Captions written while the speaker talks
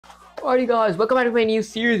Alrighty guys, welcome back to my new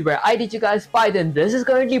series where I teach you guys Python. This is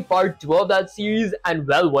currently part 2 of that series, and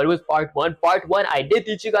well, what was part 1? Part 1, I did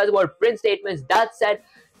teach you guys about print statements. That said,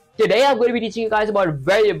 today I'm going to be teaching you guys about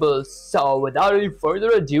variables. So without any further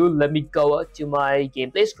ado, let me go to my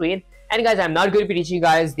gameplay screen. And guys, I'm not going to be teaching you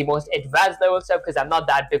guys the most advanced level stuff because I'm not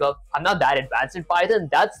that advanced in Python.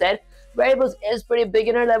 That said, variables is pretty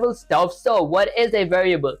beginner level stuff. So what is a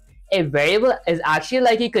variable? A variable is actually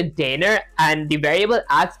like a container, and the variable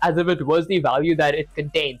acts as if it was the value that it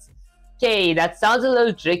contains. Okay, that sounds a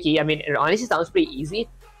little tricky. I mean, it honestly sounds pretty easy.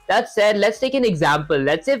 That said, let's take an example.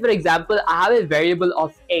 Let's say, for example, I have a variable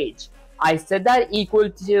of age. I set that equal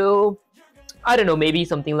to, I don't know, maybe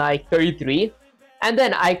something like 33. And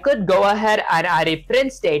then I could go ahead and add a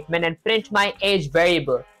print statement and print my age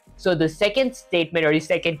variable. So the second statement or the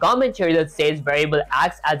second comment here that says variable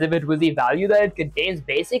acts as if it was the value that it contains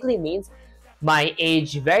basically means my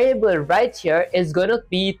age variable right here is going to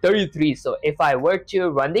be 33. So if I were to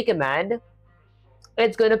run the command,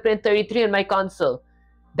 it's going to print 33 on my console.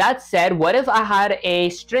 That said, what if I had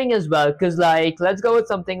a string as well? Because like, let's go with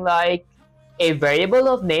something like a variable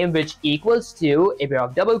of name which equals to a pair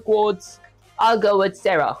of double quotes. I'll go with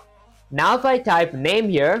Sarah. Now if I type name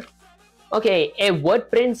here, okay, it would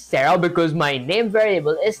print Sarah because my name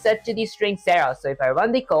variable is set to the string Sarah. So if I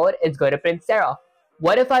run the code, it's going to print Sarah.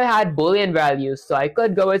 What if I had Boolean values? So I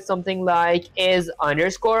could go with something like is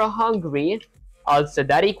underscore hungry. I'll set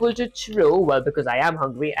that equal to true. Well, because I am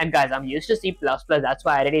hungry. And guys, I'm used to C++. That's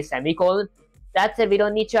why I added a semicolon. That said, we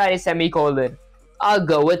don't need to add a semicolon. I'll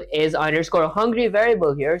go with is underscore hungry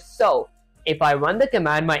variable here. So if I run the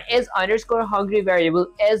command, my is underscore hungry variable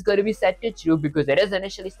is going to be set to true because it is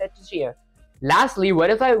initially set to true. Lastly, what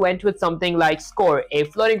if I went with something like score, a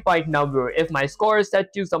floating point number? If my score is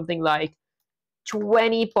set to something like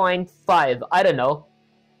 20.5, I don't know.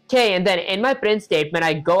 Okay, and then in my print statement,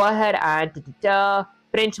 I go ahead and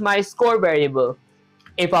print my score variable.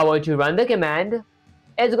 If I were to run the command,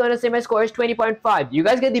 it's going to say my score is 20.5. You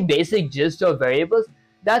guys get the basic gist of variables.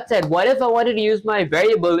 That said, what if I wanted to use my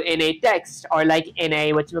variable in a text or like in a,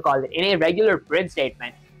 in a regular print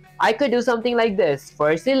statement? I could do something like this.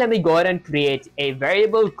 Firstly, let me go ahead and create a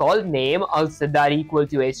variable called name. I'll set that equal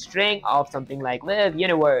to a string of something like live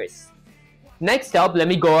universe. Next up, let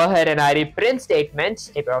me go ahead and add a print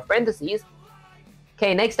statement, a pair of parentheses.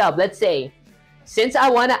 Okay, next up, let's say, since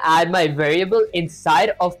I want to add my variable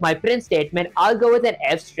inside of my print statement, I'll go with an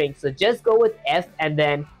F string. So just go with F and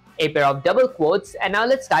then a pair of double quotes, and now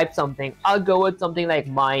let's type something. I'll go with something like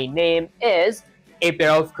my name is, a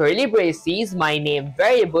pair of curly braces, my name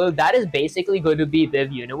variable, that is basically going to be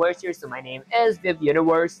Viv Universe here. So my name is Viv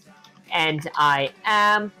Universe, and I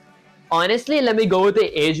am, honestly, let me go with the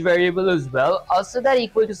age variable as well. I'll set that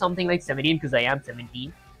equal to something like 17 because I am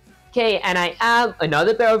 17. Okay, and I am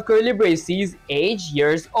another pair of curly braces, age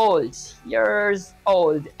years old,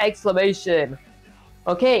 exclamation.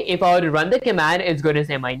 Okay, if I were to run the command, it's going to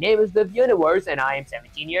say my name is Viv Universe and I am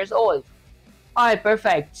 17 years old. Alright,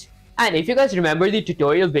 perfect. And if you guys remember the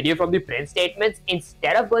tutorial video from the print statements,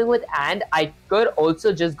 instead of going with and, I could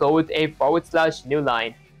also just go with a / new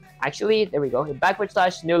line. Actually, there we go,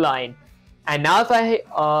 a / new line. And now if I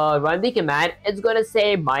run the command, it's going to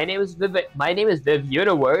say my name is Viv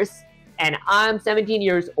Universe and I'm 17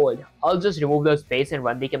 years old. I'll just remove the space and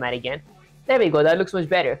run the command again. There we go, that looks much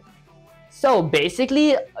better. So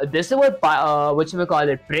basically, this is what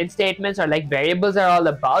print statements or like variables are all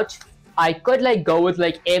about. I could like go with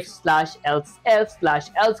like if/else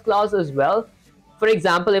clause as well. For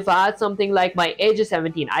example, if I had something like my age is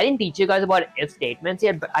 17, I didn't teach you guys about if statements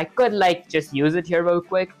yet, but I could like just use it here real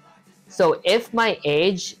quick. So if my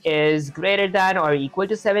age is greater than or equal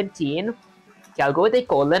to 17, okay, I'll go with a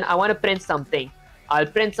colon. I want to print something. I'll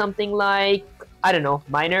print something like, I don't know,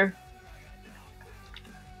 minor.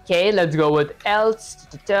 Okay, let's go with else.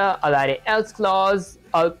 I'll add an else clause.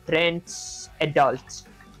 I'll print adult.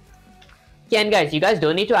 Okay, and guys, you guys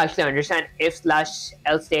don't need to actually understand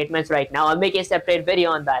if/else statements right now. I'll make a separate video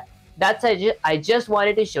on that. That's I just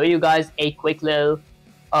wanted to show you guys a quick little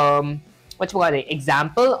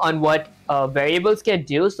example on what variables can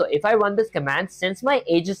do. So if I run this command, since my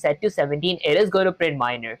age is set to 17, it is going to print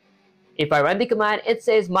minor. If I run the command, it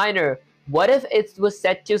says minor. What if it was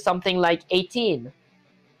set to something like 18?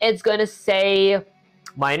 It's going to say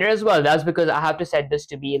minor as well. That's because I have to set this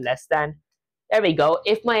to be less than. There we go.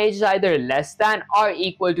 If my age is either less than or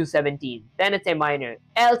equal to 17, then it's a minor.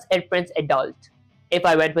 Else it prints adult. If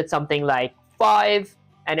I went with something like 5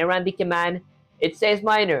 and I ran the command, it says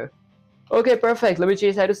minor. Okay, perfect. Let me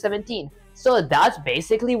change that to 17. So that's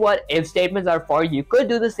basically what if statements are for. You could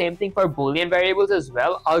do the same thing for boolean variables as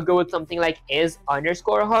well. I'll go with something like is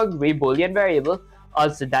underscore hungry boolean variable.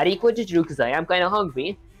 Also that equal to true because I am kind of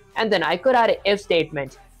hungry. And then I could add an if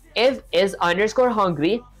statement. If is underscore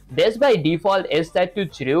hungry, this by default is set to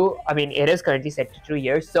true. I mean, it is currently set to true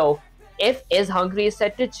here. So if is hungry is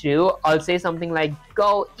set to true, I'll say something like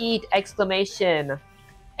go eat exclamation.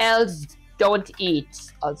 Else don't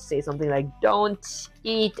eat. I'll say something like don't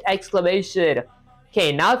eat exclamation.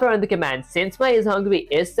 Okay, now if I run the command, since my is hungry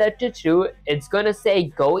is set to true, it's gonna say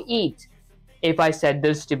go eat. If I set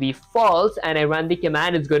this to be false and I run the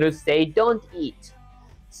command, it's gonna say don't eat.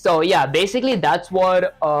 So yeah, basically that's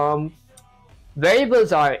what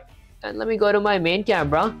variables are. And let me go to my main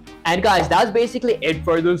camera. And guys, that's basically it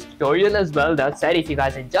for this tutorial as well. That said, if you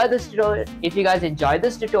guys enjoyed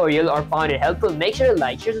this tutorial, or found it helpful, make sure to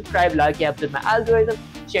like, share, subscribe, like it helps with my algorithm,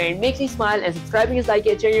 sharing makes me smile, and subscribing is like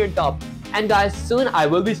a cherry on top. And guys, soon I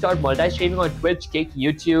will be start multi-streaming on Twitch, Kick,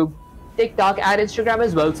 YouTube, TikTok, and Instagram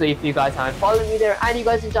as well. So if you guys haven't followed me there and you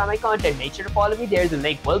guys enjoy my content, make sure to follow me there. The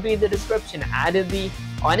link will be in the description and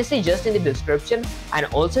honestly just in the description, and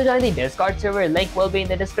also join the Discord server, link will be in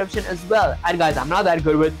the description as well. And guys, I'm not that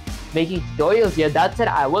good with making tutorials yet. That said,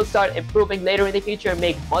 I will start improving later in the future and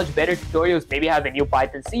make much better tutorials, maybe have a new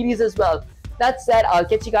Python series as well. That said, I'll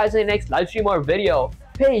catch you guys in the next live stream or video.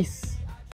 Peace.